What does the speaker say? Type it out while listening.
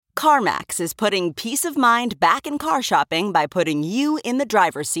CarMax is putting peace of mind back in car shopping by putting you in the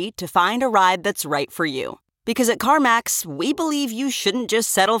driver's seat to find a ride that's right for you. Because at CarMax, we believe you shouldn't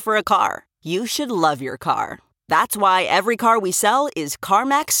just settle for a car. You should love your car. That's why every car we sell is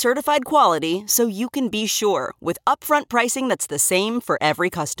CarMax certified quality, so you can be sure with upfront pricing that's the same for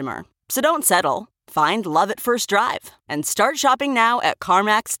every customer. So don't settle. Find love at first drive and start shopping now at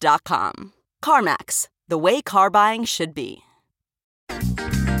CarMax.com. CarMax, the way car buying should be.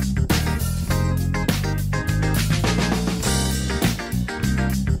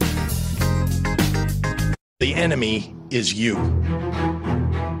 The enemy is you.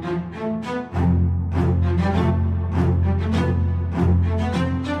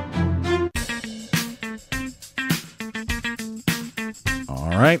 All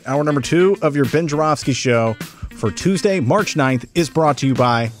right, hour number 2 of your Ben Joravsky Show for Tuesday, March 9th is brought to you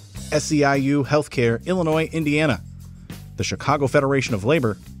by SEIU Healthcare, Illinois, Indiana, the Chicago Federation of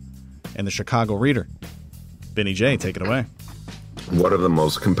Labor, and the Chicago Reader. Benny J, take it away. One of the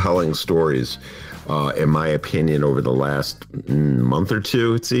most compelling stories, in my opinion, over the last month or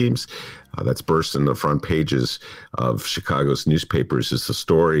two, it seems, that's burst in the front pages of Chicago's newspapers is the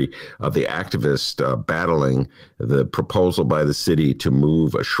story of the activist battling the proposal by the city to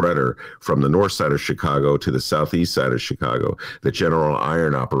move a shredder from the north side of Chicago to the southeast side of Chicago, the General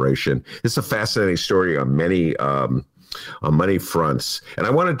Iron operation. It's a fascinating story on many fronts. And I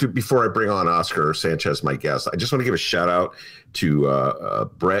wanted to, before I bring on Oscar Sanchez, my guest, I just want to give a shout out to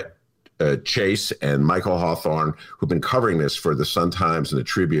Brett Chase and Michael Hawthorne, who've been covering this for the Sun-Times and the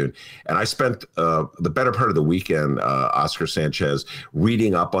Tribune. And I spent the better part of the weekend, Oscar Sanchez,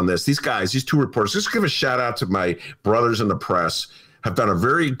 reading up on this. These guys, these two reporters, just give a shout out to my brothers in the press, have done a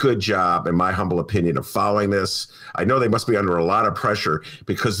very good job, in my humble opinion, of following this. I know they must be under a lot of pressure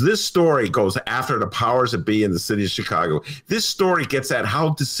because this story goes after the powers that be in the city of Chicago. This story gets at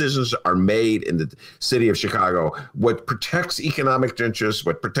how decisions are made in the city of Chicago, what protects economic interests,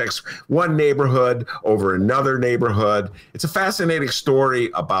 what protects one neighborhood over another neighborhood. It's a fascinating story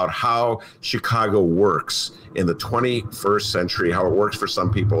about how Chicago works in the 21st century, how it works for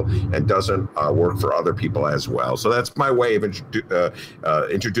some people and doesn't work for other people as well. So that's my way of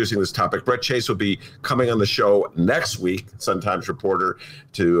introducing this topic. Brett Chase will be coming on the show next week, Sun-Times reporter,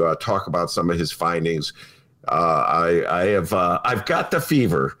 to talk about some of his findings. I've got the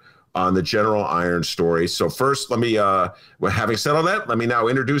fever on the General Iron story. So first, let me, having said all that, let me now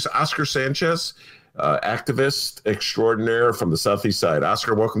introduce Oscar Sanchez, activist extraordinaire from the Southeast Side.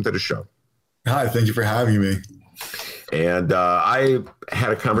 Oscar, welcome to the show. Hi, thank you for having me. And I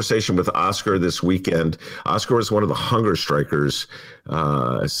had a conversation with Oscar this weekend. Oscar was one of the hunger strikers.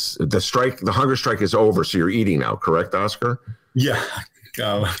 The hunger strike is over, so you're eating now, correct, Oscar? Yeah,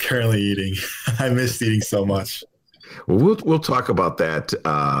 I'm currently eating. I missed eating so much. Well, we'll talk about that.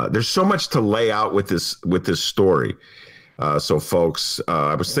 There's so much to lay out with this story. So, folks,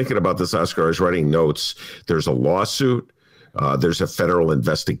 I was thinking about this, Oscar. I was writing notes. There's a lawsuit. There's a federal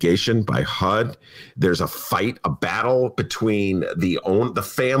investigation by HUD. There's a fight, a battle between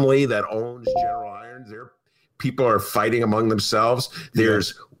the family that owns General Iron. People are fighting among themselves.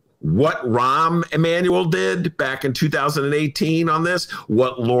 There's what Rahm Emanuel did back in 2018 on this,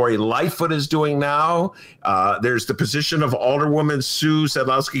 what Lori Lightfoot is doing now. There's the position of Alderwoman Sue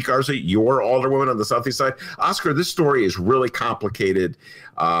Sadlowski-Garza, your Alderwoman on the Southeast Side. Oscar, this story is really complicated.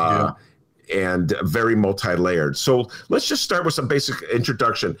 And very multi-layered. So let's just start with some basic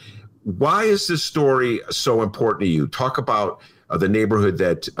introduction. Why is this story so important to you? Talk about the neighborhood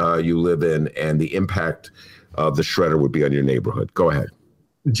that you live in and the impact of the shredder would be on your neighborhood. Go ahead.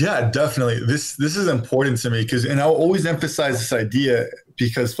 Yeah, definitely. This is important to me and I'll always emphasize this idea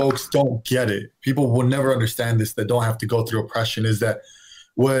because folks don't get it. People will never understand this that don't have to go through oppression, is that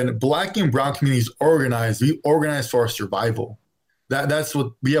when Black and Brown communities organize, we organize for our survival. That's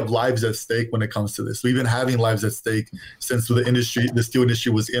what we have, lives at stake when it comes to this. We've been having lives at stake since the steel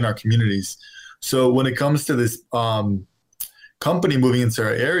industry was in our communities. So when it comes to this company moving into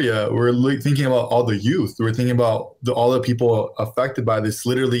our area, we're thinking about all the youth. We're thinking about all the people affected by this,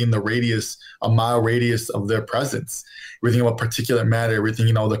 literally in a mile radius of their presence. We're thinking about particulate matter. We're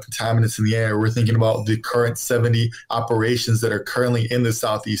thinking all the contaminants in the air. We're thinking about the current 70 operations that are currently in the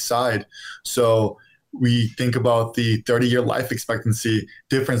Southeast Side. So we think about the 30-year life expectancy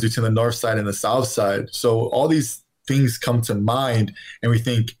difference between the north side and the south side. So all these things come to mind, and we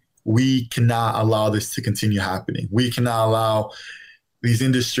think we cannot allow this to continue happening. We cannot allow these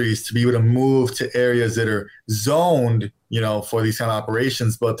industries to be able to move to areas that are zoned, for these kind of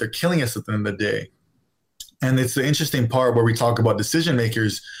operations, but they're killing us at the end of the day. And it's the interesting part where we talk about decision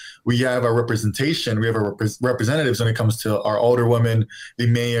makers. we have our representation, we have our representatives when it comes to our older women, the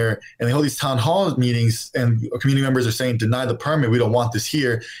mayor, and they hold these town hall meetings, and community members are saying, deny the permit, we don't want this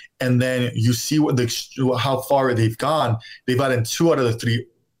here. And then you see how far they've gone. They've gotten 2 out of the 3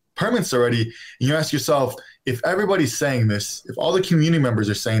 permits already. And you ask yourself, if everybody's saying this, if all the community members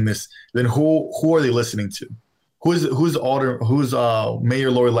are saying this, then who are they listening to? Who's Mayor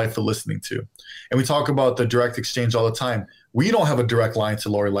Lori Lightfoot listening to? And we talk about the direct exchange all the time. We don't have a direct line to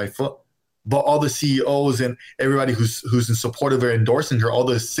Lori Lightfoot, but all the CEOs and everybody who's in support of her, endorsing her, all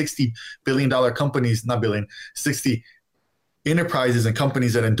the $60 billion companies, not billion, 60 enterprises and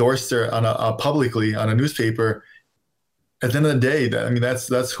companies that endorsed her publicly on a newspaper. At the end of the day,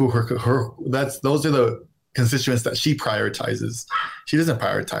 that's who those are the constituents that she prioritizes. She doesn't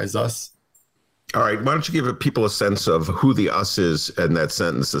prioritize us. All right. Why don't you give people a sense of who the us is in that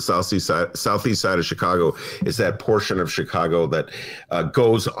sentence? The southeast side of Chicago is that portion of Chicago that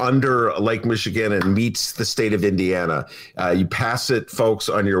goes under Lake Michigan and meets the state of Indiana. You pass it, folks,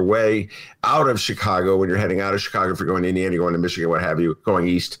 on your way out of Chicago when you're heading out of Chicago. If you're going to Indiana, you're going to Michigan, what have you, going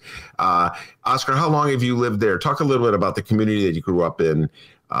east. Oscar, how long have you lived there? Talk a little bit about the community that you grew up in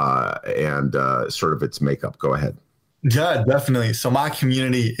and sort of its makeup. Go ahead. Yeah, definitely. So my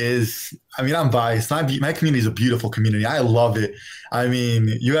community is, I'm biased. My community is a beautiful community. I love it.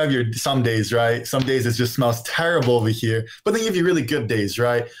 You have some days, right? Some days it just smells terrible over here, but then you have your really good days,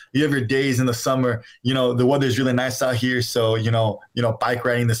 right? You have your days in the summer, the weather's really nice out here. So, bike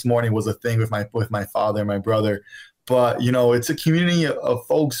riding this morning was a thing with my father and my brother. But, it's a community of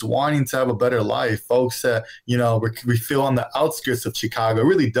folks wanting to have a better life, folks that, we feel on the outskirts of Chicago. It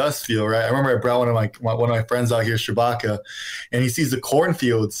really does feel, right? I remember I brought one of my friends out here, Shabaka, and he sees the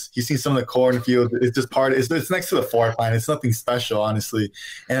cornfields. He sees some of the cornfields. It's just it's next to the forest line. It's nothing special, honestly.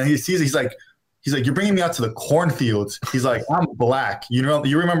 And he sees, he's like, you're bringing me out to the cornfields. He's like, I'm black. You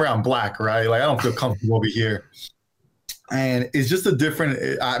remember I'm black, right? Like, I don't feel comfortable over here. And it's just a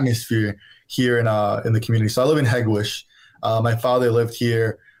different atmosphere here in the community. So I live in Hegewisch. My father lived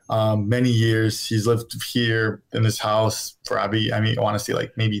here many years. He's lived here in this house for, I want to say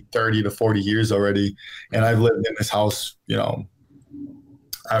like maybe 30 to 40 years already. And I've lived in this house,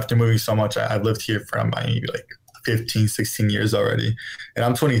 after moving so much, I've lived here for maybe like 15, 16 years already. And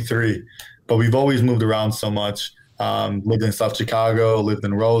I'm 23, but we've always moved around so much. Lived in South Chicago, lived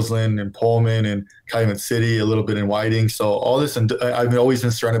in Roseland and Pullman and Calumet City, a little bit in Whiting. So all this, and I've always been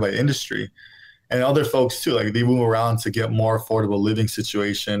surrounded by industry, and other folks too. Like, they move around to get more affordable living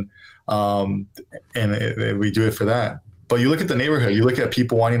situation, and we do it for that. But you look at the neighborhood, you look at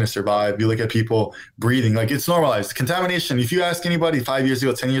people wanting to survive, you look at people breathing, like, it's normalized. Contamination, if you ask anybody 5 years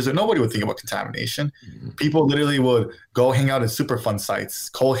ago, 10 years ago, nobody would think about contamination. Mm-hmm. People literally would go hang out at Superfund sites.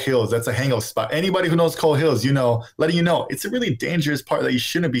 Coal Hills, that's a hangout spot. Anybody who knows Coal Hills, letting you know, it's a really dangerous part that you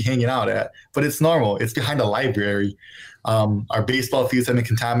shouldn't be hanging out at, but it's normal. It's behind a library. Our baseball fields have been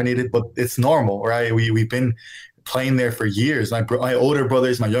contaminated, but it's normal, right? We've been playing there for years. My older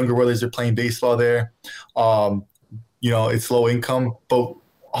brothers, my younger brothers are playing baseball there. It's low income, but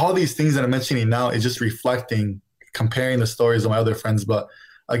all these things that I'm mentioning now is just reflecting, comparing the stories of my other friends. But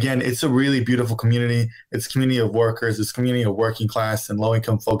again, it's a really beautiful community. It's a community of workers. It's a community of working class and low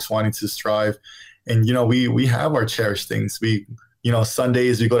income folks wanting to strive. And, we have our cherished things.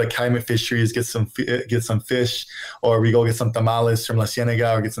 Sundays we go to Calumet Fisheries, get some fish, or we go get some tamales from La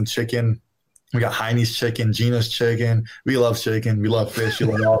Cienega, or get some chicken. We got Heine's chicken, Gina's chicken. We love chicken. We love fish. We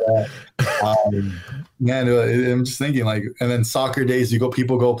love all that. I'm just thinking, like, and then soccer days,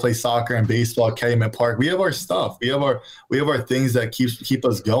 people go play soccer and baseball at Calumet Park. We have our stuff. We have our things that keep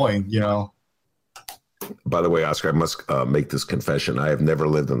us going, By the way, Oscar, I must make this confession. I have never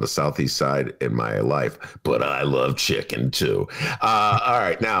lived on the southeast side in my life, but I love chicken too. All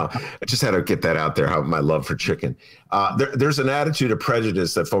right. Now, I just had to get that out there, my love for chicken. There's an attitude of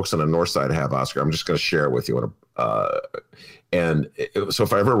prejudice that folks on the north side have, Oscar. I'm just going to share it with you. So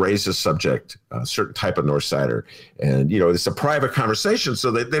if I ever raise this subject, a certain type of north sider, and, it's a private conversation,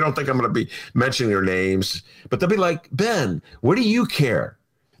 so they don't think I'm going to be mentioning their names, but they'll be like, Ben, what do you care?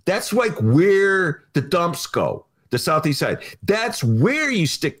 That's like where the dumps go, the southeast side. That's where you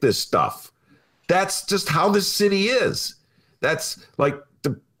stick this stuff. That's just how this city is. That's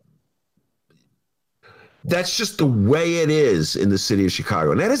just the way it is in the city of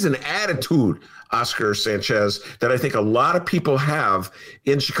Chicago. And that is an attitude, Oscar Sanchez, that I think a lot of people have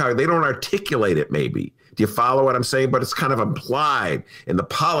in Chicago. They don't articulate it, maybe. Do you follow what I'm saying? But it's kind of implied in the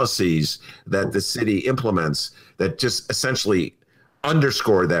policies that the city implements that just essentially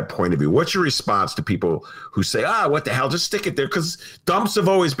underscore that point of view. What's your response to people who say, what the hell, just stick it there? Because dumps have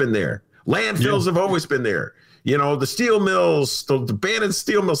always been there. Landfills have always been there. You know, the steel mills, the abandoned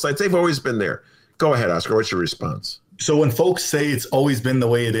steel mill sites, they've always been there. Go ahead, Oscar. What's your response? So when folks say it's always been the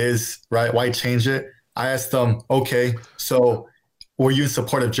way it is, right? Why change it? I ask them, okay, so were you in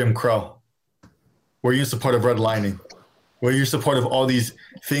support of Jim Crow? Were you in support of redlining? Were you in support of all these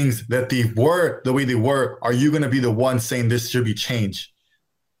things that they were the way they were? Are you going to be the one saying this should be changed?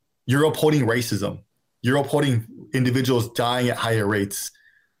 You're upholding racism. You're upholding individuals dying at higher rates.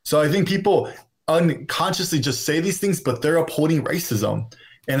 So I think people unconsciously just say these things, but they're upholding racism.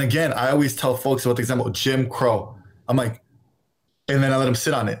 And again, I always tell folks about the example of Jim Crow. I'm like, and then I let them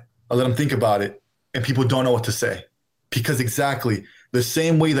sit on it. I let them think about it. And people don't know what to say. Because exactly the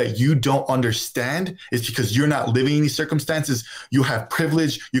same way that you don't understand is because you're not living in these circumstances. You have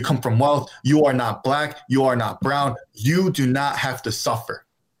privilege. You come from wealth. You are not black. You are not brown. You do not have to suffer.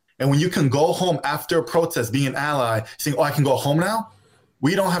 And when you can go home after a protest, being an ally, saying, oh, I can go home now.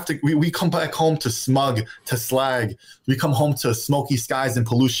 We don't have to, we come back home to smug, to slag. We come home to smoky skies and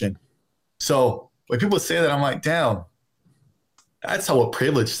pollution. So when people say that, I'm like, damn, that's how what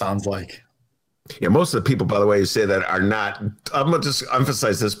privilege sounds like. Yeah, most of the people, by the way, who say that are not, I'm going to just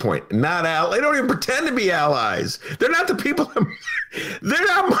emphasize this point, not allies. They don't even pretend to be allies. They're not the people, they're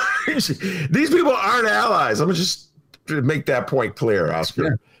not, these people aren't allies. I'm going to just make that point clear, Oscar.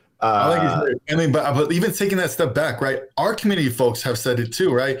 Yeah. I mean, but even taking that step back, right? Our community folks have said it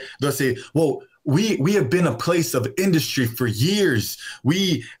too, right? They'll say, well, we have been a place of industry for years.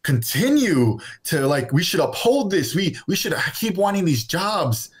 We continue to we should uphold this. We should keep wanting these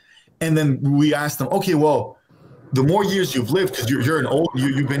jobs. And then we ask them, okay, well, the more years you've lived, because you're an old,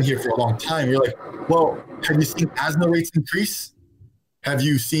 you've been here for a long time. You're like, well, have you seen asthma rates increase? Have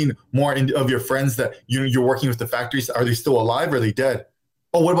you seen more of your friends that you're working with the factories? Are they still alive or are they dead?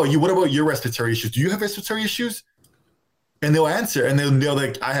 Oh, what about you? What about your respiratory issues? Do you have respiratory issues? And they'll answer, and they'll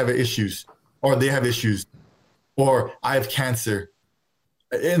like, I have issues, or they have issues, or I have cancer.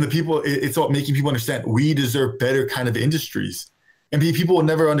 And the people, it's about making people understand we deserve better kind of industries. And people will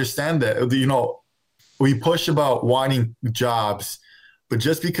never understand that. You know, we push about wanting jobs, but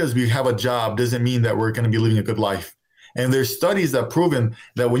just because we have a job doesn't mean that we're going to be living a good life. And there's studies that have proven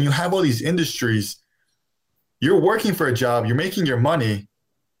that when you have all these industries, you're working for a job, you're making your money,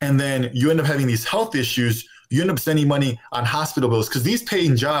 and then you end up having these health issues. You end up spending money on hospital bills because these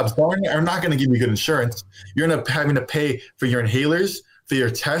paying jobs are not going to give you good insurance. You end up having to pay for your inhalers, for your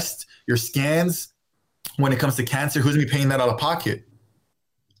tests, your scans. When it comes to cancer, who's going to be paying that out of pocket?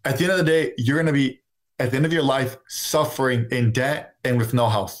 At the end of the day, you're going to be, at the end of your life, suffering in debt and with no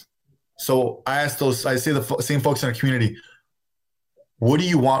health. So I say the same folks in our community, what do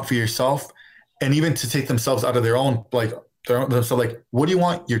you want for yourself? And even to take themselves out of their own, what do you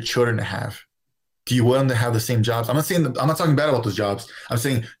want your children to have? Do you want them to have the same jobs? I'm not talking bad about those jobs. I'm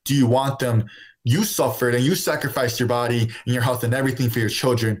saying, do you want them, you suffered and you sacrificed your body and your health and everything for your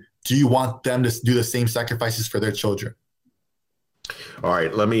children. Do you want them to do the same sacrifices for their children? All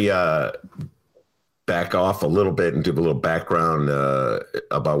right, let me back off a little bit and give a little background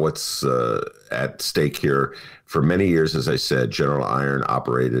about what's at stake here. For many years, as I said, General Iron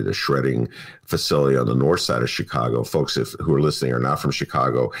operated a shredding facility on the north side of Chicago. Folks who are listening are not from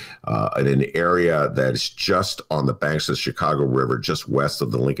Chicago, in an area that is just on the banks of the Chicago River, just west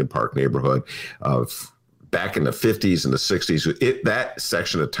of the Lincoln Park neighborhood. Back in the 50s and the 60s, that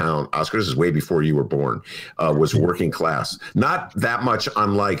section of town, Oscar, this is way before you were born, was working class. Not that much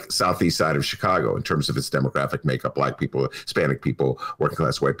unlike southeast side of Chicago in terms of its demographic makeup, black people, Hispanic people, working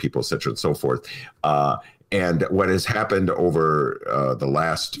class white people, et cetera, and so forth. And what has happened over the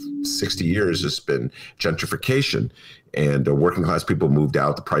last 60 years has been gentrification. And working class people moved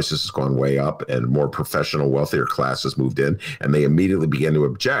out. The prices has gone way up, and more professional, wealthier classes moved in, and they immediately began to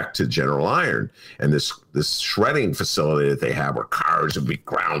object to General Iron and this shredding facility that they have, where cars would be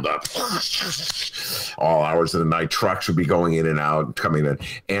ground up all hours of the night. Trucks would be going in and out, coming in.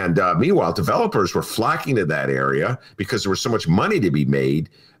 And meanwhile, developers were flocking to that area because there was so much money to be made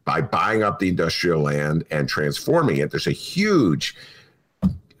by buying up the industrial land and transforming it. There's a huge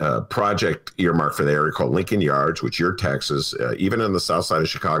project earmarked for the area called Lincoln Yards, which your taxes, even in the south side of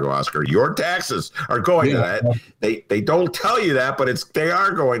Chicago, Oscar, your taxes are going to that. They don't tell you that, but they are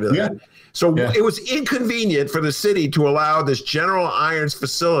going to that. So it was inconvenient for the city to allow this General Irons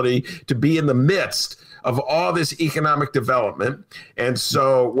facility to be in the midst of all this economic development. And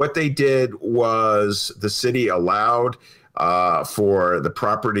so what they did was the city allowed for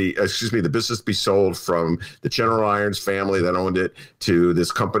the business to be sold from the General Irons family that owned it to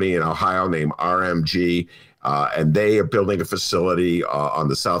this company in Ohio named RMG. and they are building a facility on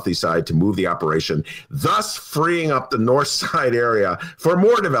the southeast side to move the operation, thus freeing up the north side area for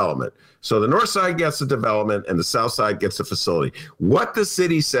more development. So the north side gets the development and the south side gets the facility. What the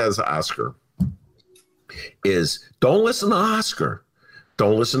city says, Oscar, is don't listen to Oscar.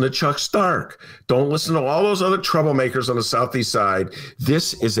 Don't listen to Chuck Stark. Don't listen to all those other troublemakers on the southeast side.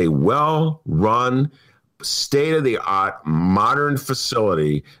 This is a well-run, state-of-the-art, modern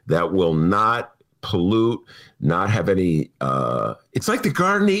facility that will not pollute, not have any, it's like the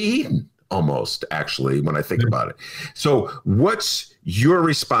Garden of Eden almost, actually, when I think about it. So what's your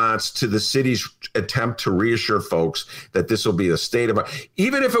response to the city's attempt to reassure folks that this will be a state of,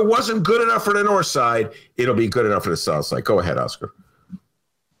 even if it wasn't good enough for the north side, it'll be good enough for the south side? Go ahead, Oscar.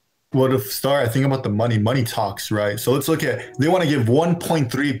 Well, to start, I think about the money talks, right? So let's look at, they want to give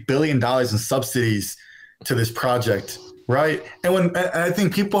 $1.3 billion in subsidies to this project, right? And I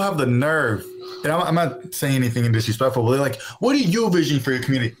think people have the nerve, and I'm not saying anything disrespectful, but they're like, what do you envision for your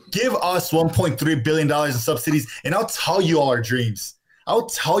community? Give us $1.3 billion in subsidies, and I'll tell you all our dreams. I'll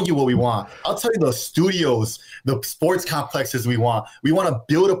tell you what we want. I'll tell you the studios, the sports complexes we want. We want to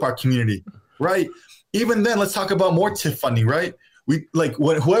build up our community, right? Even then, let's talk about more TIF funding, right? We like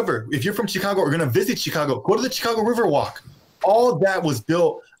whoever, if you're from Chicago or going to visit Chicago, go to the Chicago Riverwalk. All that was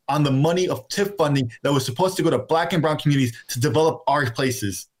built on the money of TIF funding that was supposed to go to Black and brown communities to develop our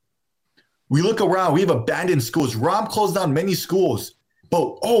places. We look around, we have abandoned schools. ROM closed down many schools,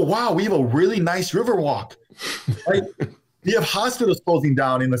 but oh wow, we have a really nice Riverwalk. Right? We have hospitals closing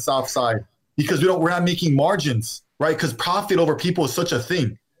down in the South Side because we're not making margins, right? Because profit over people is such a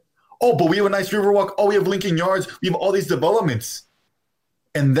thing. Oh, but we have a nice Riverwalk. Oh, we have Lincoln Yards. We have all these developments.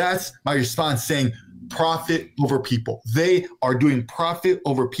 And that's my response, saying profit over people. They are doing profit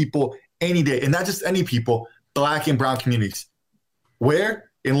over people any day, and not just any people, Black and brown communities.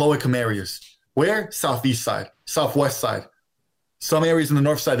 Where? In low-income areas. Where? Southeast side, southwest side. Some areas in the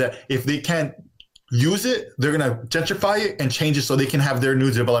north side that if they can't use it, they're going to gentrify it and change it so they can have their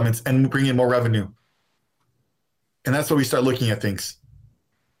new developments and bring in more revenue. And that's where we start looking at things.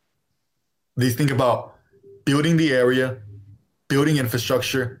 They think about building the area, building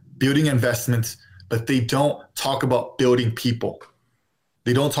infrastructure, building investments, but they don't talk about building people.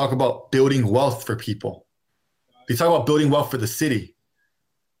 They don't talk about building wealth for people. They talk about building wealth for the city.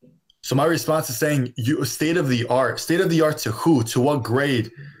 So my response is saying, you state of the art to who, to what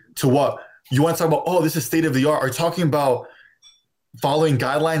grade, to what? You want to talk about, oh, this is state of the art. Are you talking about following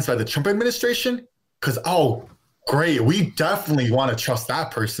guidelines by the Trump administration? Because, oh, great, we definitely want to trust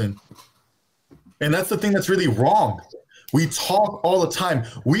that person. And that's the thing that's really wrong. We talk all the time.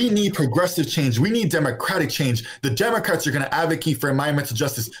 We need progressive change. We need democratic change. The Democrats are going to advocate for environmental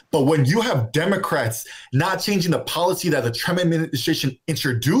justice. But when you have Democrats not changing the policy that the Trump administration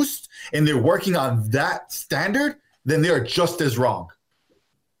introduced, and they're working on that standard, then they are just as wrong.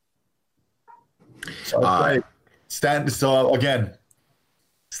 So again,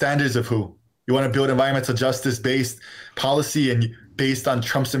 standards of who? You want to build environmental justice-based policy and based on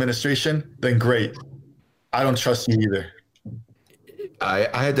Trump's administration? Then great. I don't trust you either. I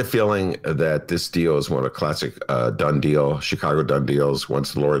had the feeling that this deal is one of a classic done deal, Chicago done deals.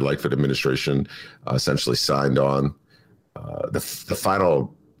 Once the Lori Lightfoot administration essentially signed on, the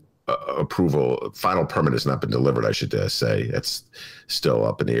final approval, final permit has not been delivered, I should say. It's still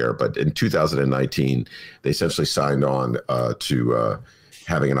up in the air. But in 2019, they essentially signed on to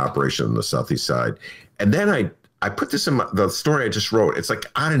having an operation on the southeast side. And then I put this in the story I just wrote. It's like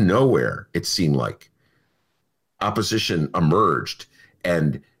out of nowhere, it seemed like opposition emerged,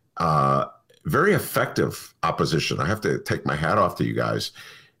 and very effective opposition. I have to take my hat off to you guys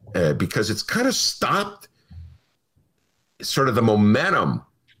because it's kind of stopped sort of the momentum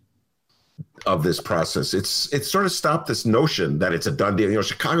of this process. It's sort of stopped this notion that it's a done deal. You know,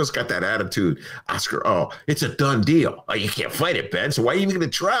 Chicago's got that attitude, Oscar, oh, it's a done deal. Oh, you can't fight it, Ben, so why are you even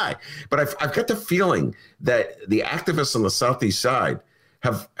going to try? But I've got the feeling that the activists on the southeast side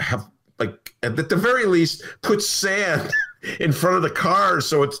have like, at the very least, put sand in front of the cars,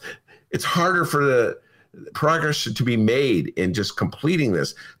 so it's harder for the progress to be made in just completing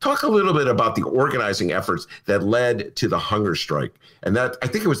this. Talk a little bit about the organizing efforts that led to the hunger strike. And that, I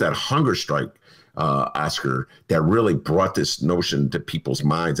think it was that hunger strike, Oscar, that really brought this notion to people's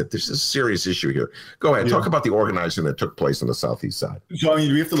minds that there's a serious issue here. Go ahead, talk about the organizing that took place on the southeast side. So, I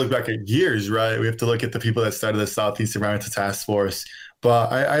mean, we have to look back at years, right? We have to look at the people that started the Southeast Environmental Task Force.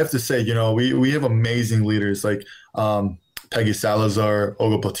 But I have to say, you know, we have amazing leaders like Peggy Salazar,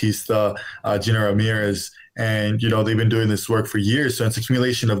 Olga Bautista, Gina Ramirez, And, they've been doing this work for years. So it's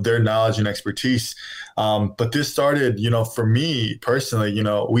accumulation of their knowledge and expertise. But this started, for me personally,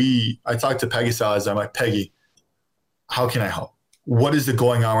 I talked to Peggy Salazar. I'm like, Peggy, how can I help? What is it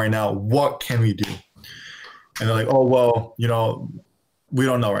going on right now? What can we do? And they're like, oh, well, we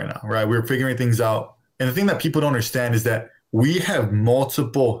don't know right now, right? We're figuring things out. And the thing that people don't understand is that we have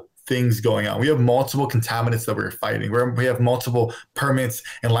multiple things going on. We have multiple contaminants that we're fighting. We have multiple permits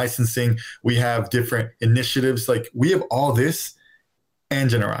and licensing. We have different initiatives. Like, we have all this and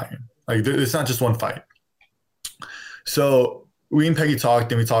General Iron. Like, it's not just one fight. So we and Peggy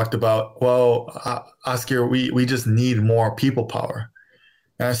talked, and we talked about, well, Oscar, we just need more people power.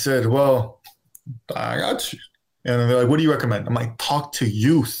 And I said, well, I got you. And they're like, what do you recommend? I'm like, talk to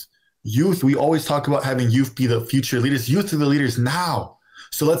youth. Youth, we always talk about having youth be the future leaders. Youth are the leaders now.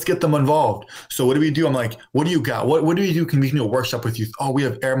 So let's get them involved. So what do we do? I'm like, what do you got? What do we do? Can we do a workshop with youth? Oh, we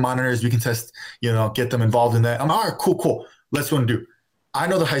have air monitors. We can test, get them involved in that. I'm all right, cool. Let's go and do. I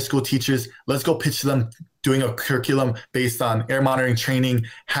know the high school teachers. Let's go pitch them doing a curriculum based on air monitoring training,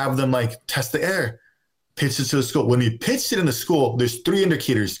 have them test the air, pitch it to the school. When we pitched it in the school, there's 3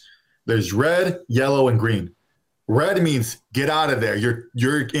 indicators. There's red, yellow, and green. Red means get out of there.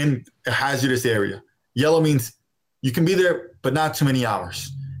 You're in a hazardous area. Yellow means you can be there, but not too many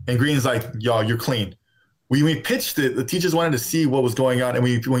hours. And green is like, y'all, you're clean. We pitched it. The teachers wanted to see what was going on. And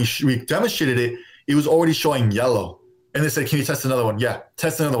when we demonstrated it, it was already showing yellow. And they said, can you test another one? Yeah,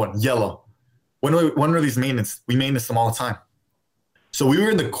 test another one, yellow. When were these maintenance? We maintenance them all the time. So we were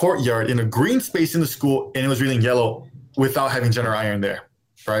in the courtyard in a green space in the school, and it was reading yellow without having General Iron there,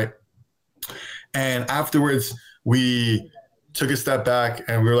 right? And afterwards, we took a step back,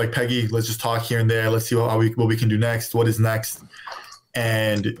 and we were like, Peggy, let's just talk here and there. Let's see what we can do next. What is next?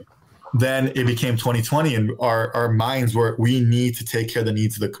 And then it became 2020, and our minds were, we need to take care of the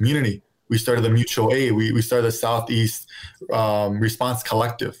needs of the community. We started the mutual aid. We started the Southeast Response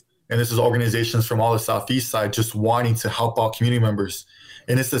Collective. And this is organizations from all the Southeast side just wanting to help out community members.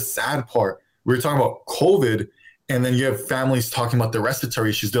 And it's the sad part. We were talking about COVID, and then you have families talking about the respiratory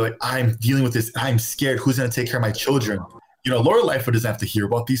issues. They're like, I'm dealing with this. I'm scared. Who's going to take care of my children? Laura Lightfoot doesn't have to hear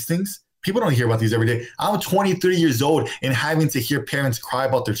about these things. People don't hear about these every day. I'm 23 years old and having to hear parents cry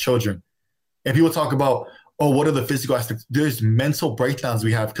about their children. And people talk about, oh, what are the physical aspects? There's mental breakdowns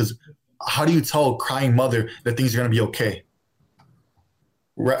we have, because how do you tell a crying mother that things are going to be okay?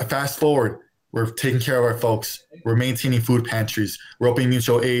 Fast forward, we're taking care of our folks. We're maintaining food pantries. We're opening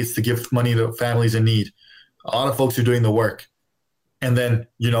mutual aids to give money to families in need. A lot of folks are doing the work. And then,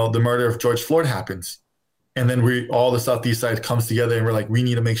 the murder of George Floyd happens. And then all the Southeast side comes together, and we're like, we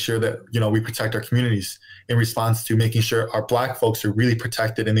need to make sure that, we protect our communities in response to making sure our Black folks are really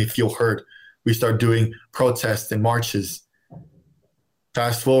protected and they feel heard. We start doing protests and marches.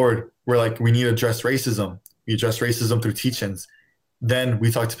 Fast forward, we're like, we need to address racism. We address racism through teach-ins. Then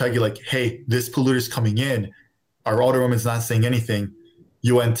we talked to Peggy like, hey, this polluter's coming in. Our alderwoman's not saying anything.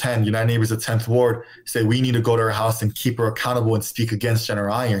 UN 10, United Neighbors of 10th Ward, say we need to go to her house and keep her accountable and speak against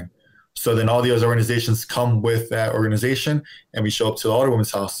General Iron. So then all the other organizations come with that organization, and we show up to the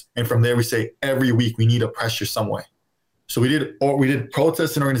alderwoman's house. And from there, we say every week we need to pressure some way. So we did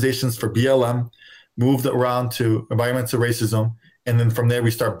protests and organizations for BLM, moved around to environmental racism, and then from there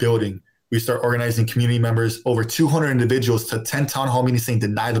we start building. We start organizing community members, over 200 individuals, to 10 town hall meetings saying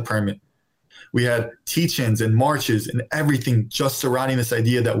deny the permit. We had teach-ins and marches and everything just surrounding this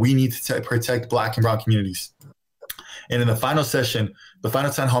idea that we need to protect Black and Brown communities. And in the final session, the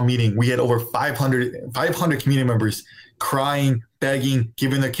final town hall meeting, we had over 500 community members crying, begging,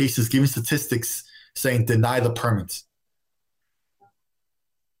 giving their cases, giving statistics, saying deny the permits.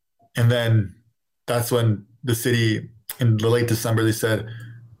 And then that's when the city, in the late December, they sent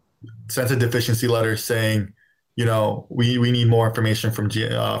a deficiency letter saying, we need more information from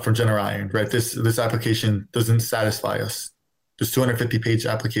General Iron, right? This application doesn't satisfy us. This 250-page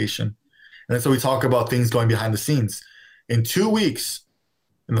application. And so we talk about things going behind the scenes. In 2 weeks,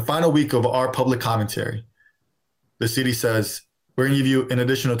 in the final week of our public commentary, the city says, we're going to give you an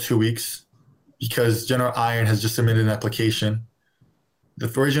additional 2 weeks because General Iron has just submitted an application. The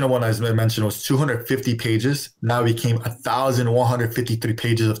original one, as I mentioned, was 250 pages. Now it became 1,153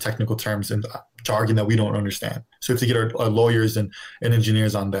 pages of technical terms and jargon that we don't understand. So we have to get our lawyers and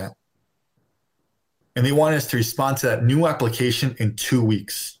engineers on that. And they want us to respond to that new application in 2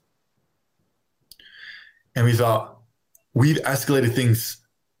 weeks. And we thought, we've escalated things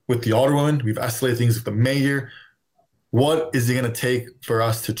with the alderwoman. We've escalated things with the mayor. What is it going to take for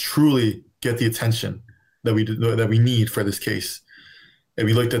us to truly get the attention that we need for this case? And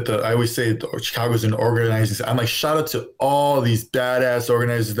we looked at I always say Chicago's an organizing. I'm like, shout out to all these badass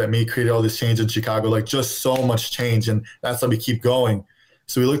organizers that created all this change in Chicago, like just so much change. And that's how we keep going.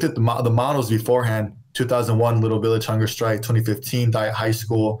 So we looked at the models beforehand, 2001 Little Village Hunger Strike, 2015 Diet High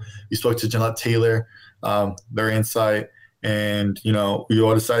School. We spoke to Jeanette Taylor, their insight. And, we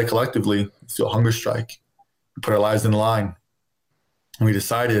all decided collectively, let's do a hunger strike. We put our lives in the line. And we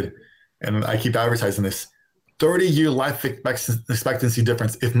decided, and I keep advertising this, 30-year life expectancy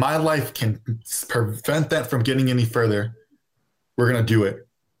difference. If my life can prevent that from getting any further, we're going to do it,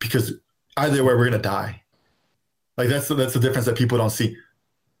 because either way, we're going to die. Like that's the difference that people don't see.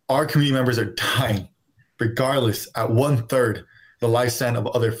 Our community members are dying, regardless, at 1/3 the lifespan of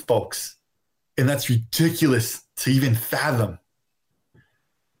other folks. And that's ridiculous to even fathom.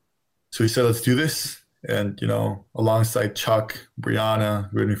 So we said, let's do this. And, alongside Chuck,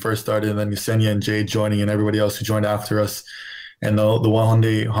 Brianna, when we first started, and then Yesenia and Jay joining, and everybody else who joined after us, and the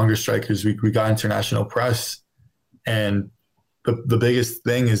 100 Hunger Strikers, we got international press. And the biggest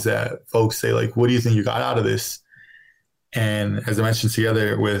thing is that folks say, like, what do you think you got out of this? And as I mentioned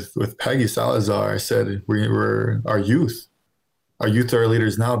together with Peggy Salazar, I said, we're our youth. Our youth are our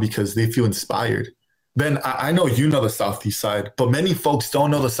leaders now because they feel inspired. Ben, I know you know the Southeast side, but many folks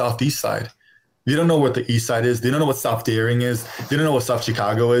don't know the Southeast side. They don't know what the East Side is. They don't know what South Daring is. They don't know what South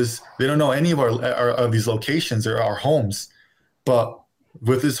Chicago is. They don't know any of these locations or our homes. But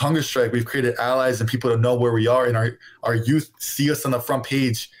with this hunger strike, we've created allies and people to know where we are. And our youth see us on the front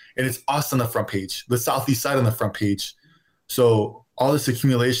page, and it's us on the front page, the Southeast side on the front page. So all this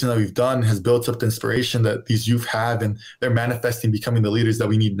accumulation that we've done has built up the inspiration that these youth have, and they're manifesting, becoming the leaders that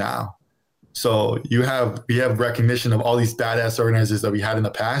we need now. So we have recognition of all these badass organizers that we had in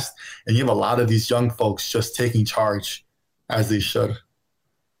the past, and you have a lot of these young folks just taking charge as they should.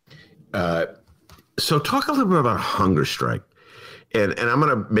 So talk a little bit about hunger strike. And I'm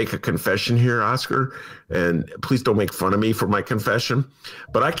going to make a confession here, Oscar, and please don't make fun of me for my confession,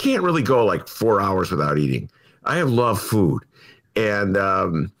 but I can't really go like 4 hours without eating. I love food. And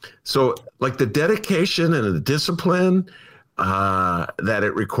so like the dedication and the discipline that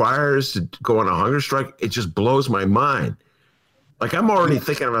it requires to go on a hunger strike, it just blows my mind. Like I'm already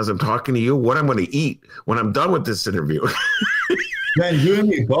thinking of, as I'm talking to you, what I'm going to eat when I'm done with this interview. Man, you and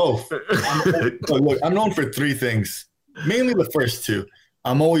me both. Look, I'm known for three things, mainly the first two.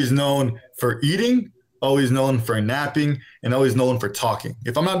 I'm always known for eating, always known for napping, and always known for talking.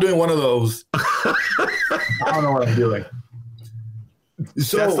 If I'm not doing one of those, I don't know what I'm doing.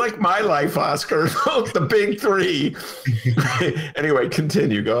 So that's like my life, Oscar. The big three. Anyway,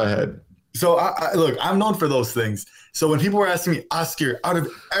 continue. Go ahead. So look, I'm known for those things. So when people were asking me, Oscar, out of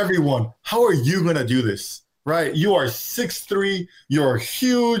everyone, how are you going to do this? Right? You are 6'3". You're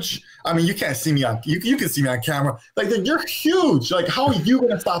huge. I mean, you can't see me you can see me on camera. Like, you're huge. Like, how are you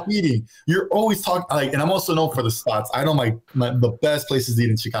going to stop eating? You're always talking, like, and I'm also known for the spots. I know the best places to eat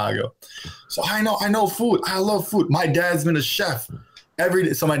in Chicago. So I know food. I love food. My dad's been a chef every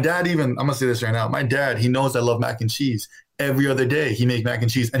day. So my dad, I'm going to say this right now. My dad, he knows I love mac and cheese. Every other day he make mac and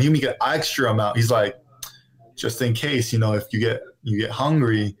cheese, and he make an extra amount. He's like, just in case, if you get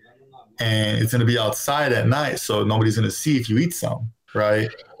hungry and it's going to be outside at night, so nobody's going to see if you eat some, right?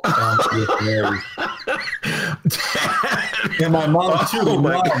 And my mom too.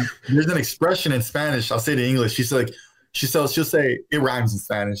 There's an expression in Spanish. I'll say it in English. She'll say it rhymes in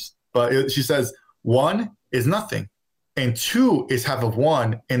Spanish, but she says 1 is nothing, and 2 is half of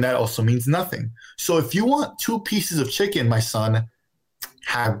 1, and that also means nothing. So if you want 2 pieces of chicken, my son,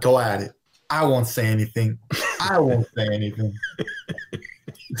 go at it. I won't say anything.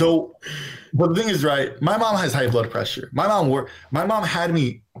 So, but the thing is, right, my mom has high blood pressure. My mom had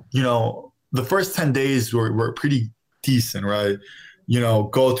me, the first 10 days were pretty decent, right?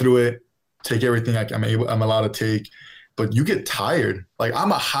 Go through it, take everything I'm allowed to take, but you get tired. Like,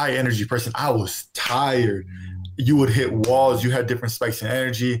 I'm a high energy person. I was tired. You would hit walls. You had different spikes in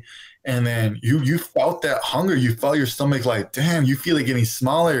energy. And then you felt that hunger. You felt your stomach like, damn, you feel it getting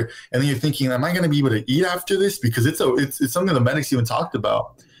smaller. And then you're thinking, am I going to be able to eat after this? Because it's something the medics even talked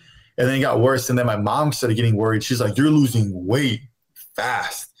about. And then it got worse. And then my mom started getting worried. She's like, you're losing weight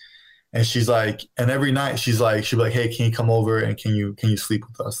fast. And she's like, and every night she'll be like, hey, can you come over and can you sleep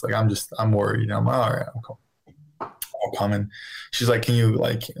with us? Like, I'm worried. And I'm like, all right, I'm coming. She's like, can you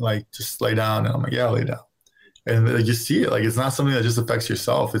like just lay down? And I'm like, yeah, I'll lay down. And you see it, like, it's not something that just affects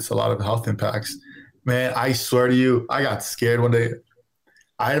yourself. It's a lot of health impacts. Man, I swear to you, I got scared one day.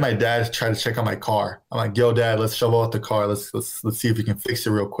 I had my dad try to check on my car. I'm like, yo, Dad, let's shovel out the car. Let's see if we can fix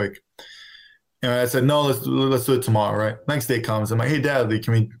it real quick. And I said, no, let's do it tomorrow, right? Next day comes. I'm like, hey, Dad,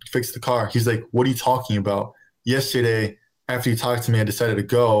 can we fix the car? He's like, what are you talking about? Yesterday, after you talked to me, I decided to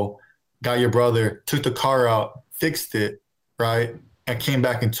go, got your brother, took the car out, fixed it, right? And came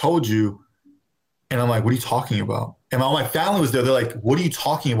back and told you. And I'm like, what are you talking about? And all my family was there. They're like, what are you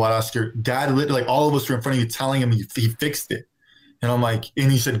talking about, Oscar? Dad, like all of us were in front of you telling him he fixed it. And I'm like, and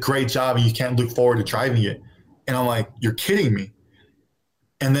he said, great job. And you can't look forward to driving it. And I'm like, you're kidding me.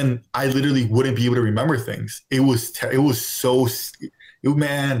 And then I literally wouldn't be able to remember things. It was so,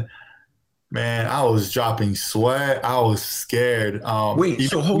 man, I was dropping sweat. I was scared. Wait,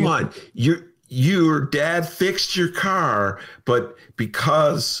 so hold on. Your dad fixed your car, but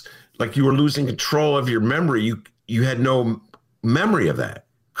because like you were losing control of your memory, you had no memory of that.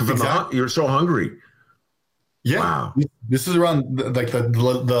 Exactly. You're so hungry. Yeah. Wow. This is around like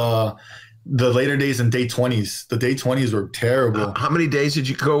the later days in day 20s. The day 20s were terrible. How many days did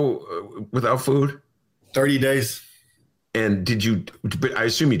you go without food? 30 days. And but I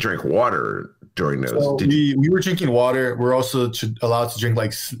assume you drank water during those. So we were drinking water. We're also allowed to drink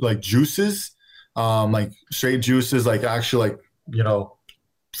like juices, like straight juices, like actually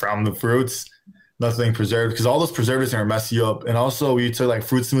from the fruits, nothing preserved, because all those preservatives are gonna mess you up. And also we took like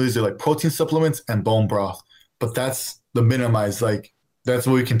fruit smoothies, they're like protein supplements and bone broth. But that's the minimized, like that's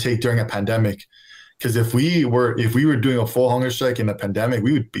what we can take during a pandemic. Because if we were doing a full hunger strike in a pandemic,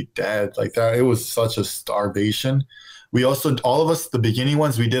 we would be dead. Like that, it was such a starvation. We also, all of us, the beginning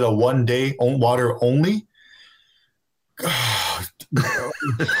ones, we did a 1 day water only.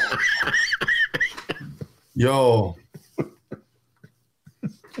 Yo.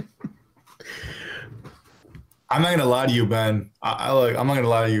 I'm not going to lie to you, Ben. I'm not going to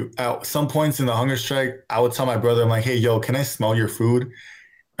lie to you. At some points in the hunger strike, I would tell my brother, I'm like, hey, yo, can I smell your food?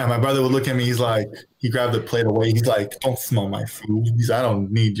 And my brother would look at me. He's like, he grabbed the plate away. He's like, don't smell my food. He's like, I don't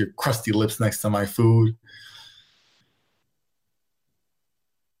need your crusty lips next to my food.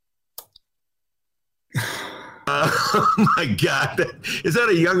 Oh my God. Is that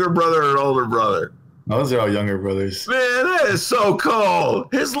a younger brother or an older brother? Those are all younger brothers. Man, that is so cold.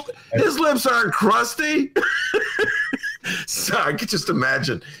 His lips aren't crusty. So I could just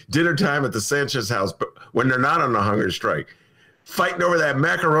imagine dinner time at the Sanchez house, but when they're not on a hunger strike, fighting over that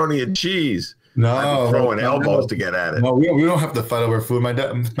macaroni and cheese. No, throwing elbows to get at it. No, we don't have to fight over food. My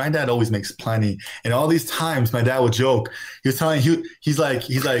dad always makes plenty. And all these times, my dad would joke. He was telling he's like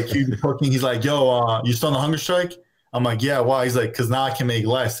cooking. He's like, yo, you still on the hunger strike? I'm like, yeah. Why? He's like, because now I can make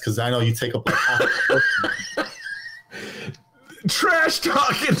less because I know you take up like half. Trash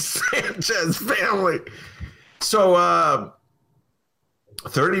talking Sanchez family. So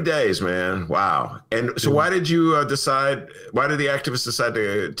 30 days, man. Wow. And so why did you why did the activists decide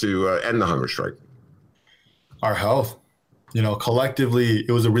to end the hunger strike? Our health. Collectively,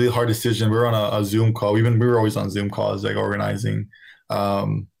 it was a really hard decision. We were on a Zoom call. We were always on Zoom calls, like organizing.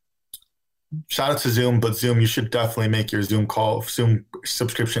 Shout out to Zoom, but Zoom, you should definitely make your Zoom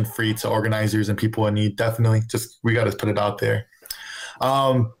subscription free to organizers and people in need. Definitely. We got to put it out there.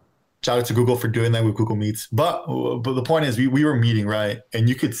 Shout out to Google for doing that with Google Meets. But the point is, we were meeting, right? And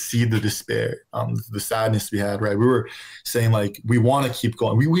you could see the despair, the sadness we had, right? We were saying, like, we want to keep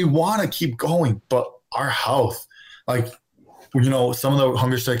going. We want to keep going, but our health, like, some of the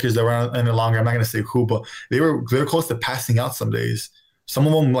hunger strikers that were in it longer, I'm not going to say who, but they're close to passing out some days. Some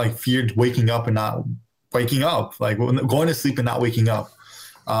of them, like, feared waking up and not waking up, like going to sleep and not waking up.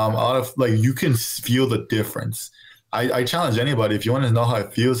 A lot of, like, you can feel the difference. I challenge anybody, if you want to know how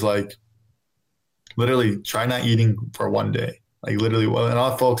it feels, like, literally try not eating for 1 day. Like, literally, and a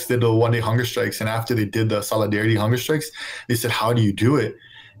lot of folks did the 1 day hunger strikes, and after they did the solidarity hunger strikes, they said, how do you do it?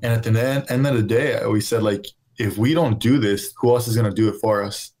 And at the end of the day, we said, like, if we don't do this, who else is going to do it for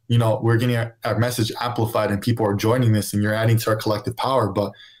us? We're getting our message amplified and people are joining this and you're adding to our collective power.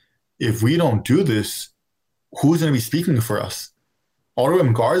 But if we don't do this, who's going to be speaking for us?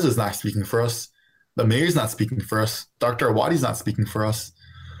 Aurum Garza is not speaking for us. The mayor's not speaking for us. Dr. Awadi's not speaking for us.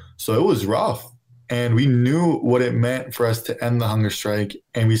 So it was rough. And we knew what it meant for us to end the hunger strike.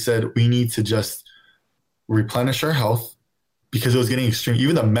 And we said, we need to just replenish our health because it was getting extreme.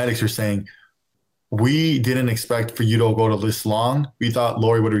 Even the medics were saying, we didn't expect for you to go to this long. We thought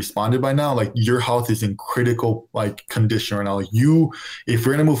Lori would have responded by now. Like, your health is in critical, like, condition right now. Like, if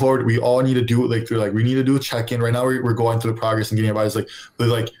we're going to move forward, we all need to do it. Like, we need to do a check-in. Right now, we're going through the progress and getting advice.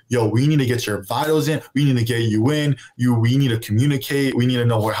 Like, yo, we need to get your vitals in. We need to get you in. We need to communicate. We need to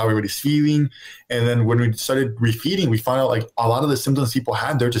know how everybody's feeling. And then when we started refeeding, we found out, like, a lot of the symptoms people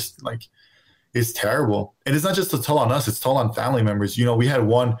had, they're just, like, it's terrible. And it's not just a toll on us, it's a toll on family members. We had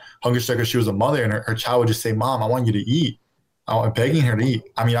one hunger striker, she was a mother, and her child would just say, Mom, I want you to eat. I'm begging her to eat.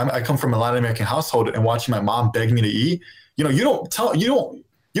 I mean, I come from a Latin American household, and watching my mom beg me to eat, you don't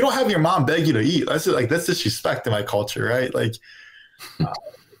You don't have your mom beg you to eat. That's disrespect in my culture, right? Like,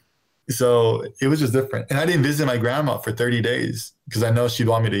 so it was just different. And I didn't visit my grandma for 30 days because I know she'd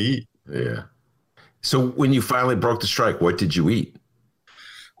want me to eat. Yeah. So when you finally broke the strike, what did you eat?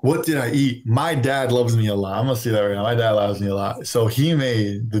 What did I eat? My dad loves me a lot. I'm going to say that right now. My dad loves me a lot. So he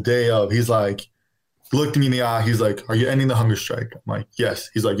made the day of, he's like, looked me in the eye. He's like, are you ending the hunger strike? I'm like, yes.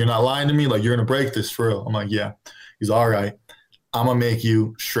 He's like, you're not lying to me? Like, you're going to break this for real? I'm like, yeah. He's all right. I'm going to make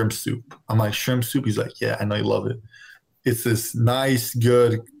you shrimp soup. I'm like, shrimp soup? He's like, yeah, I know you love it. It's this nice,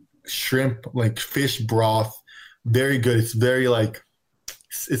 good shrimp, like fish broth. Very good. It's very like,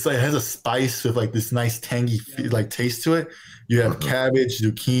 it's like, it has a spice with like this nice tangy like taste to it. You have cabbage,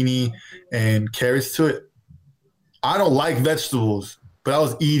 zucchini, and carrots to it. I don't like vegetables, but I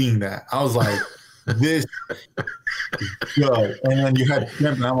was eating that. I was like, this is good. And then you had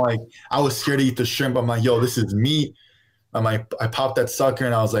shrimp, and I'm like, I was scared to eat the shrimp. I'm like, yo, this is meat. I'm like, I popped that sucker,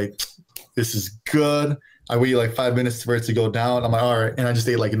 and I was like, this is good. I waited like 5 minutes for it to go down. I'm like, all right. And I just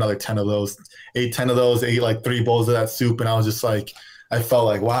ate like another 10 of those. Ate 10 of those, ate like 3 bowls of that soup. And I was just like, I felt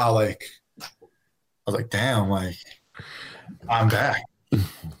like, wow, like, I was like, damn, like, I'm back.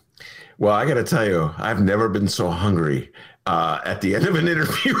 Well, I got to tell you, I've never been so hungry at the end of an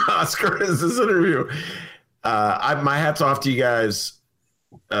interview, Oscar, as this interview. My hat's off to you guys.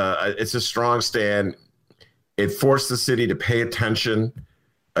 It's a strong stand. It forced the city to pay attention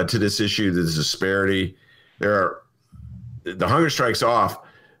to this issue, this disparity. The hunger strike's off,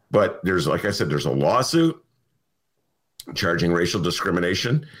 but there's, like I said, there's a lawsuit charging racial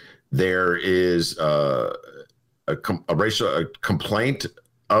discrimination. There is a complaint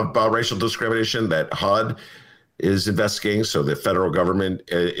about racial discrimination that HUD is investigating, so the federal government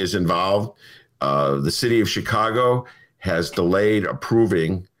is involved. The city of Chicago has delayed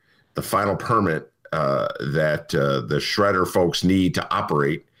approving the final permit that the shredder folks need to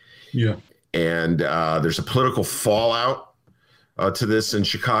operate. Yeah. And there's a political fallout to this in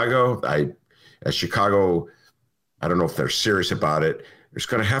Chicago. As Chicago, I don't know if they're serious about it. There's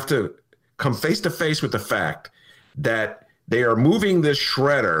going to have to come face to face with the fact that they are moving this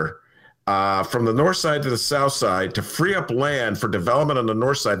shredder from the north side to the south side to free up land for development on the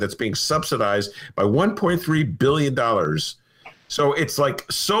north side that's being subsidized by $1.3 billion. So it's like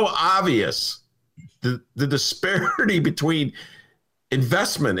so obvious, the disparity between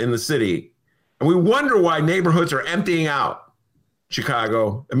investment in the city. And we wonder why neighborhoods are emptying out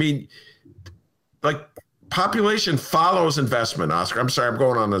Chicago. I mean, like, population follows investment, Oscar. I'm sorry, I'm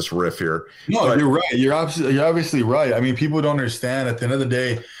going on this riff here. No, but you're right. You're obviously right. I mean, people don't understand at the end of the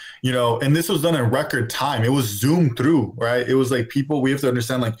day, you know, and this was done in record time. It was zoomed through, right? It was like we have to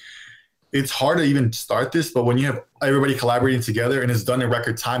understand, like, it's hard to even start this, but when you have everybody collaborating together and it's done in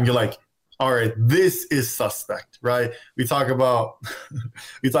record time, you're like, all right, this is suspect, right? We talk about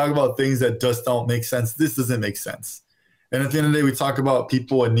things that just don't make sense. This doesn't make sense. And at the end of the day, we talk about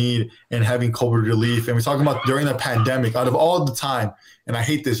people in need and having COVID relief. And we talk about during the pandemic, out of all the time, and I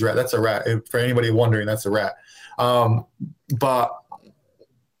hate this rat. That's a rat. For anybody wondering, that's a rat. But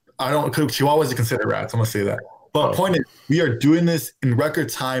I don't, Chihuahuas are considered rats. I'm going to say that. But point is, we are doing this in record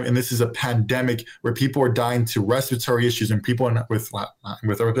time, and this is a pandemic where people are dying to respiratory issues, and people with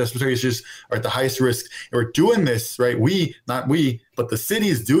respiratory issues are at the highest risk. And we're doing this, right? Not we, but the city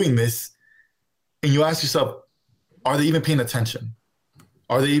is doing this. And you ask yourself, are they even paying attention?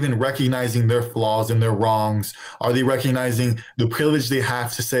 Are they even recognizing their flaws and their wrongs? Are they recognizing the privilege they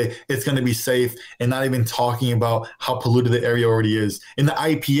have to say it's going to be safe and not even talking about how polluted the area already is? And the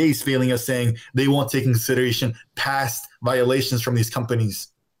IPA is failing us, saying they won't take into consideration past violations from these companies.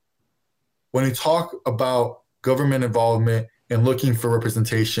 When we talk about government involvement and looking for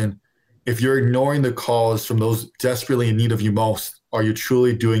representation, if you're ignoring the calls from those desperately in need of you most, are you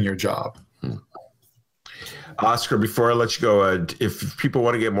truly doing your job? Oscar, before I let you go, if people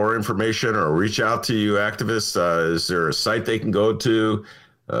want to get more information or reach out to you activists, is there a site they can go to?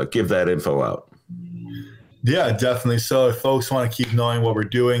 Give that info out. Yeah, definitely. So if folks want to keep knowing what we're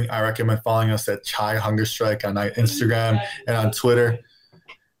doing, I recommend following us at Chai Hunger Strike on Instagram and on Twitter.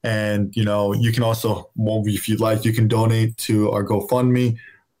 And, you know, you can also, if you'd like, you can donate to our GoFundMe.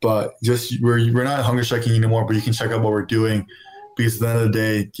 But just we're not hunger striking anymore, but you can check out what we're doing. Because at the end of the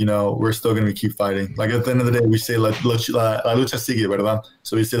day, you know, we're still going to keep fighting. Like, at the end of the day, we say, la lucha sigue, ¿verdad?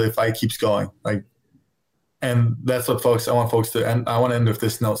 So we say the fight keeps going. Like, and that's what I want folks to, and I want to end with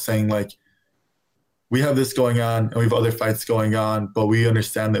this note saying, like, we have this going on and we have other fights going on, but we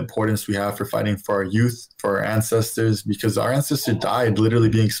understand the importance we have for fighting for our youth, for our ancestors, because our ancestors died literally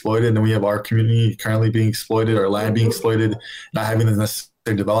being exploited, and we have our community currently being exploited, our land being exploited, not having the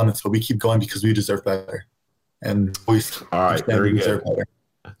necessary developments, but we keep going because we deserve better. And all right, very good.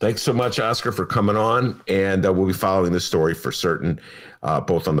 Thanks so much, Oscar, for coming on. And we'll be following this story for certain,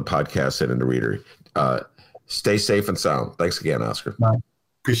 both on the podcast and in the reader. Stay safe and sound. Thanks again, Oscar.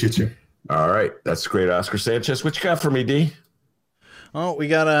 Appreciate you. All right. That's great, Oscar Sanchez. What you got for me, D? Oh, we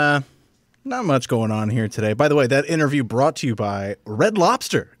got not much going on here today. By the way, that interview brought to you by Red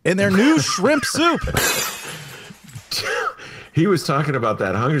Lobster and their new shrimp soup. He was talking about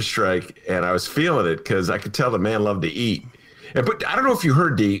that hunger strike, and I was feeling it because I could tell the man loved to eat. But I don't know if you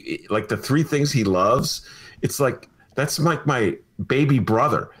heard, D, like the 3 things he loves. It's like, that's like my baby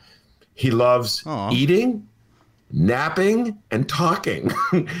brother. He loves eating, napping, and talking.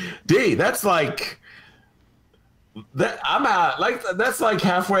 D, that's like that. I'm out. Like that's like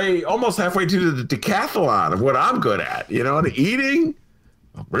almost halfway to the decathlon of what I'm good at. You know, the eating.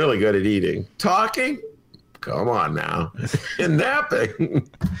 I'm really good at eating. Talking. Come on now. And napping.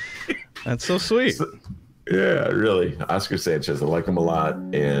 That's so sweet. Yeah, really. Oscar Sanchez, I like him a lot.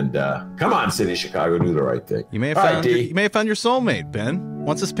 And come on, City of Chicago, do the right thing. You may have found your soulmate, Ben.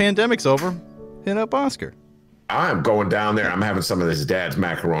 Once this pandemic's over, hit up Oscar. I'm going down there. I'm having some of this dad's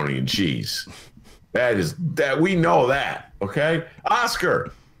macaroni and cheese. That we know that, okay?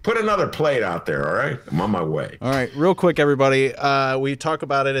 Oscar, put another plate out there, all right? I'm on my way. All right, real quick, everybody. We talk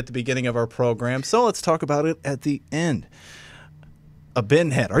about it at the beginning of our program, so let's talk about it at the end. A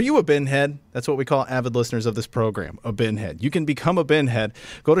bin head. Are you a bin head? That's what we call avid listeners of this program, a bin head. You can become a bin head.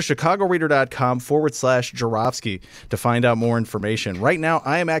 Go to chicagoreader.com/Jarofsky to find out more information. Right now,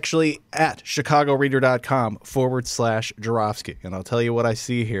 I am actually at chicagoreader.com/Jarofsky, and I'll tell you what I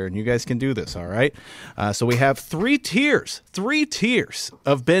see here, and you guys can do this, all right? So we have 3 tiers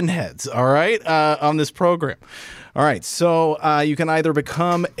of bin heads, all right, on this program. All right, so you can either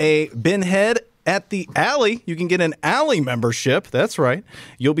become a bin head at the Alley. You can get an Alley membership. That's right.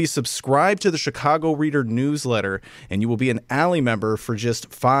 You'll be subscribed to the Chicago Reader newsletter, and you will be an Alley member for just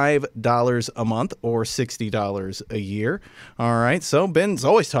 $5 a month or $60 a year. All right. So Ben's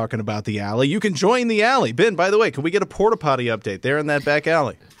always talking about the Alley. You can join the Alley. Ben, by the way, can we get a porta potty update there in that back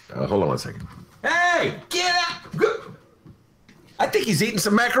alley? Hold on one second. Hey, get out! I think he's eating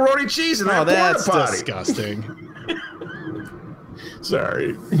some macaroni and cheese in that porta potty. That's disgusting.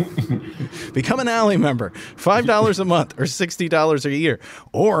 Sorry. Become an Alley member. $5 a month or $60 a year.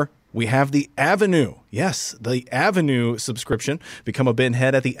 Or we have the Avenue. Yes, the Avenue subscription. Become a bin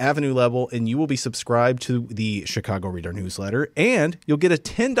head at the Avenue level, and you will be subscribed to the Chicago Reader newsletter, and you'll get a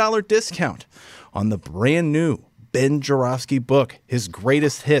 $10 discount on the brand new Ben Jarofsky book, his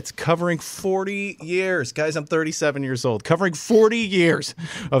greatest hits, covering 40 years. Guys, I'm 37 years old, covering 40 years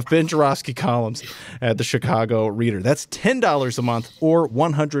of Ben Jarofsky columns at the Chicago Reader. That's $10 a month or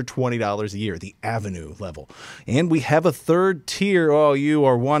 $120 a year, the Avenue level. And we have a 3rd tier. Oh, you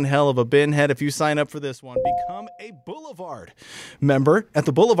are one hell of a bin head if you sign up for this one. Become a Boulevard member. At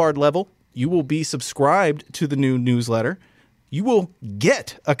the Boulevard level, you will be subscribed to the new newsletter. You will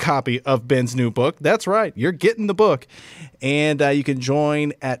get a copy of Ben's new book. That's right. You're getting the book. And you can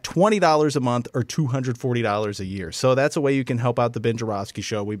join at $20 a month or $240 a year. So that's a way you can help out the Ben Jarofsky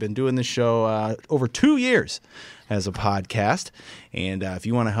Show. We've been doing this show over 2 years as a podcast. And if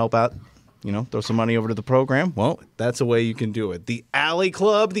you want to help out, throw some money over to the program, well, that's a way you can do it. The Alley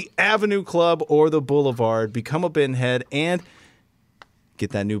Club, the Avenue Club, or the Boulevard. Become a bin head and get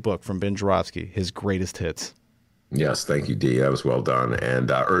that new book from Ben Jarofsky, his greatest hits. Yes, thank you, D. That was well done.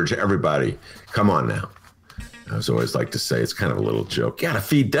 And urge everybody, come on now. I always like to say, it's kind of a little joke. You got to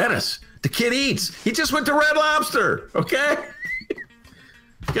feed Dennis. The kid eats. He just went to Red Lobster, okay?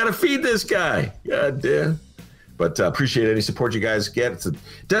 Got to feed this guy. God damn. But appreciate any support you guys get. It's a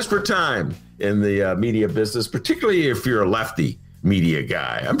desperate time in the media business, particularly if you're a lefty media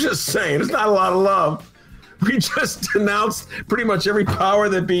guy. I'm just saying, there's not a lot of love. We just denounced pretty much every power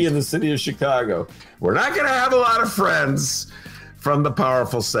that be in the city of Chicago. We're not going to have a lot of friends from the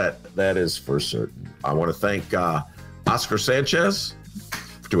powerful set. That is for certain. I want to thank Oscar Sanchez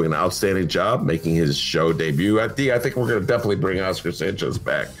for doing an outstanding job making his show debut. I think we're going to definitely bring Oscar Sanchez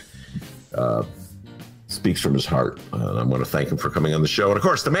back. Speaks from his heart. I want to thank him for coming on the show. And, of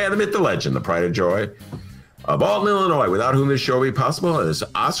course, the man, the myth, the legend, the pride and joy of Alton, Illinois, without whom this show would be possible, is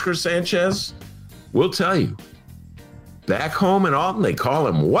Oscar Sanchez. We'll tell you, back home in Alton, they call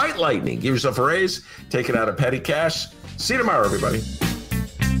him White Lightning. Give yourself a raise, take it out of petty cash. See you tomorrow, everybody.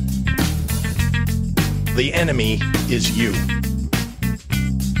 The enemy is you.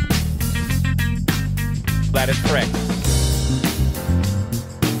 That is correct.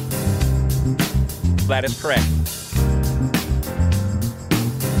 That is correct.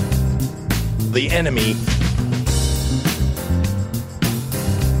 The enemy.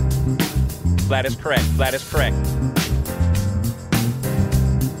 That is correct. That is correct.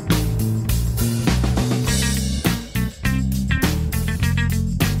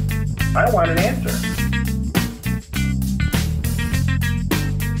 I want an answer.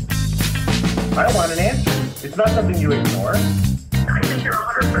 I want an answer. It's not something you ignore. I think you're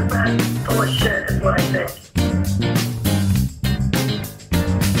 100% full of shit is what I think.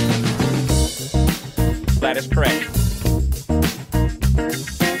 That is correct.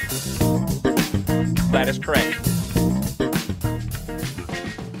 That is correct.